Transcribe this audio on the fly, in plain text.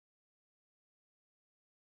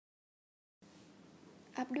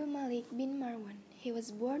Abdul Malik bin Marwan. He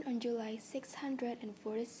was born on July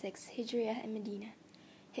 646 Hijriah in Medina.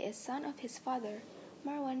 He is son of his father,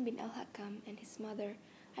 Marwan bin al-Hakam, and his mother,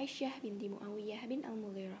 Aisyah binti Muawiyah bin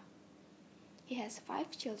al-Mughirah. He has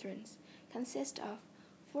 5 children, consist of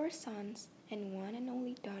 4 sons and 1 and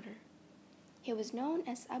only daughter. He was known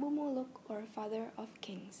as Abu Muluk, or father of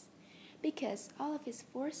kings, because all of his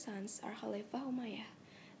 4 sons are Khalifah Umayyah.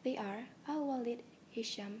 They are Al-Walid,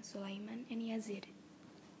 Hisham, Sulaiman, and Yazid.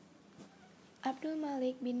 Abdul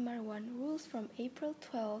Malik bin Marwan rules from April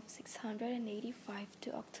 12, 685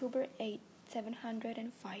 to October 8,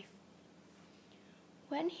 705.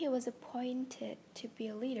 When he was appointed to be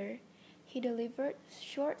a leader, he delivered a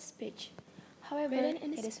short speech. However,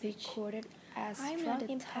 it is recorded as from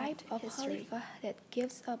the type of Khalifah that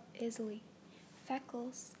gives up easily,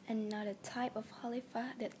 fackles, and not a type of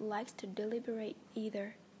Khalifah that likes to deliberate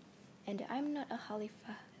either. And I'm not a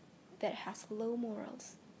Khalifah that has low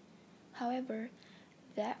morals. However,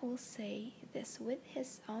 that will say this with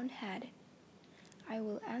his own head. I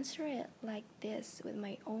will answer it like this with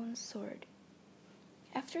my own sword.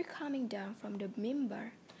 After coming down from the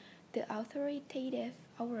mimbar, the authoritative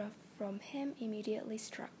aura from him immediately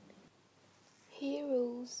struck. He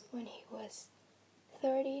rules when he was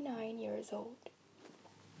 39 years old.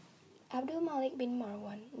 Abdul Malik bin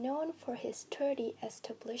Marwan, known for his sturdy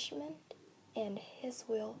establishment and his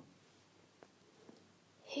will.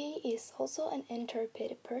 He is also an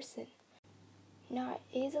intrepid person, not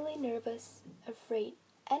easily nervous, afraid,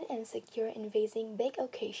 and insecure in facing big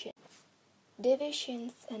occasions.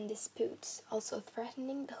 Divisions and disputes also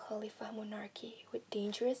threatening the Khalifah monarchy with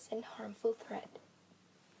dangerous and harmful threat.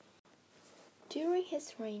 During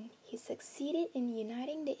his reign, he succeeded in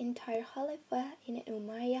uniting the entire Khalifah in an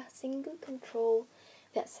Umayyad single control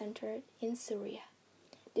that centered in Syria,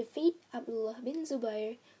 defeat Abdullah bin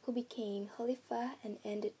Zubair, who became Khalifah and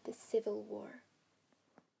ended the civil war.